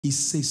He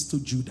says to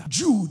Judah,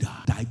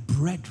 Judah, thy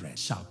brethren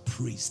shall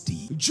praise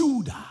thee.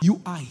 Judah,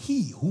 you are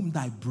he whom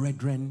thy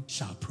brethren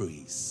shall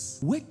praise.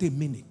 Wait a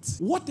minute.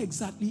 What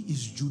exactly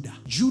is Judah?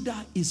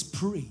 Judah is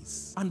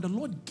praise. And the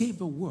Lord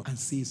gave a word and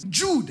says,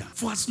 Judah,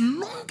 for as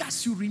long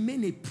as you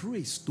remain a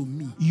praise to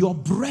me, your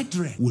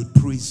brethren will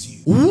praise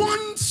you.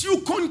 Once you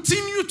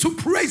continue to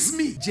praise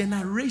me,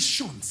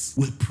 generations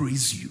will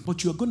praise you.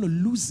 But you're going to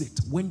lose it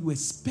when you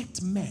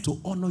expect men to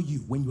honor you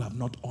when you have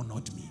not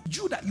honored me.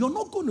 Judah, you're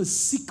not going to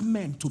seek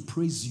men to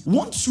praise you.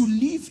 Once you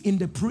live in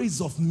the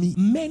praise of me,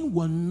 men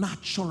will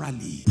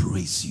naturally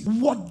praise you.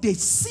 What they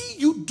see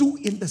you do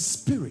in the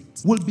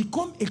spirit will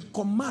become a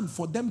command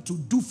for them to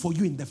do for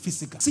you in the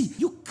physical. See,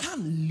 you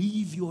can't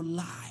live your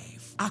life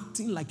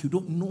acting like you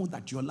don't know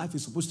that your life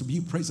is supposed to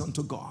be praise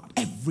unto God.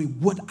 Every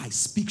word I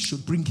speak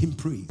should bring him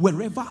praise.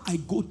 Wherever I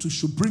go to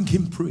should bring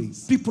him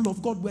praise. People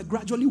of God, we're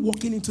gradually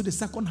walking into the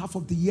second half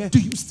of the year. Do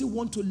you still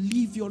want to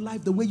live your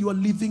life the way you are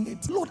living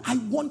it? Lord, I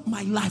want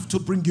my life to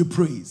bring you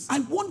praise.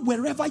 I want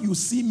wherever you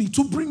see me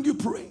to bring you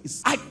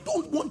praise. I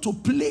don't want to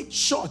play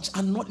church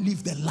and not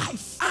live the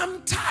life. I'm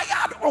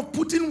tired of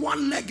putting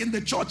one leg in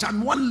the church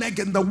and one leg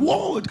in the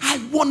world. I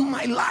want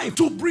my life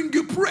to bring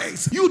you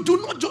praise. You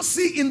do not just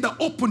see in the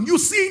open, you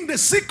see in the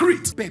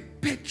secret.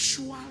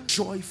 Perpetual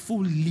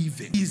joyful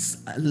living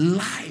is a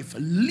life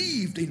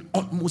lived in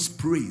utmost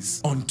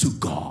praise unto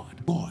God.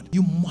 God,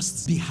 you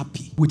must be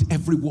happy with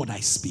every word I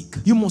speak.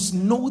 You must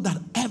know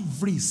that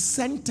every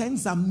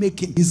sentence I'm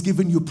making is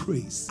giving you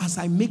praise. As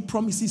I make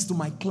promises to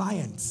my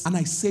clients and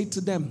I say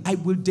to them, I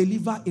will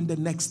deliver in the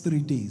next 3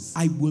 days,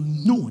 I will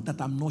know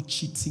that I'm not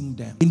cheating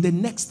them. In the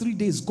next 3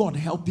 days, God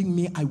helping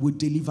me, I will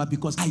deliver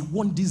because I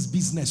want this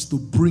business to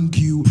bring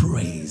you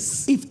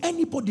praise. If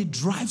anybody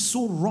drives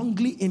so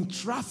wrongly in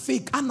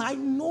traffic, and I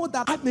know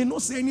that I may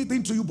not say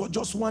anything to you, but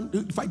just one,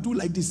 if I do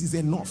like this is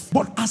enough.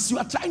 But as you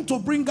are trying to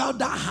bring out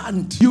that hand,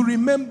 you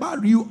remember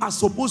you are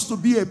supposed to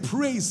be a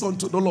praise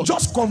unto the Lord.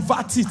 Just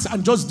convert it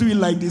and just do it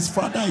like this.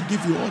 Father, I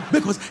give you all.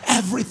 Because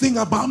everything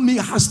about me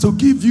has to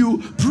give you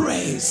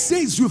praise.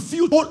 Says you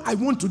feel all I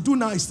want to do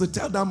now is to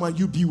tell that man,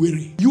 you be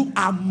weary. You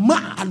are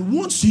mad. And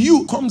once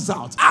you comes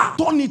out,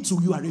 turn it to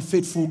you are a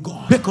faithful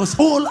God. Because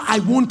all I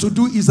want to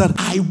do is that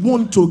I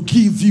want to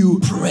give you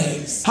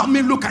praise. How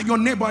many look at your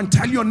neighbor and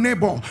tell your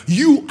neighbor,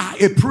 you are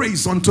a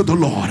praise unto the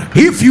Lord.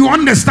 If you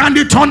understand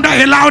it, thunder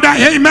a louder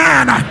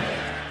amen.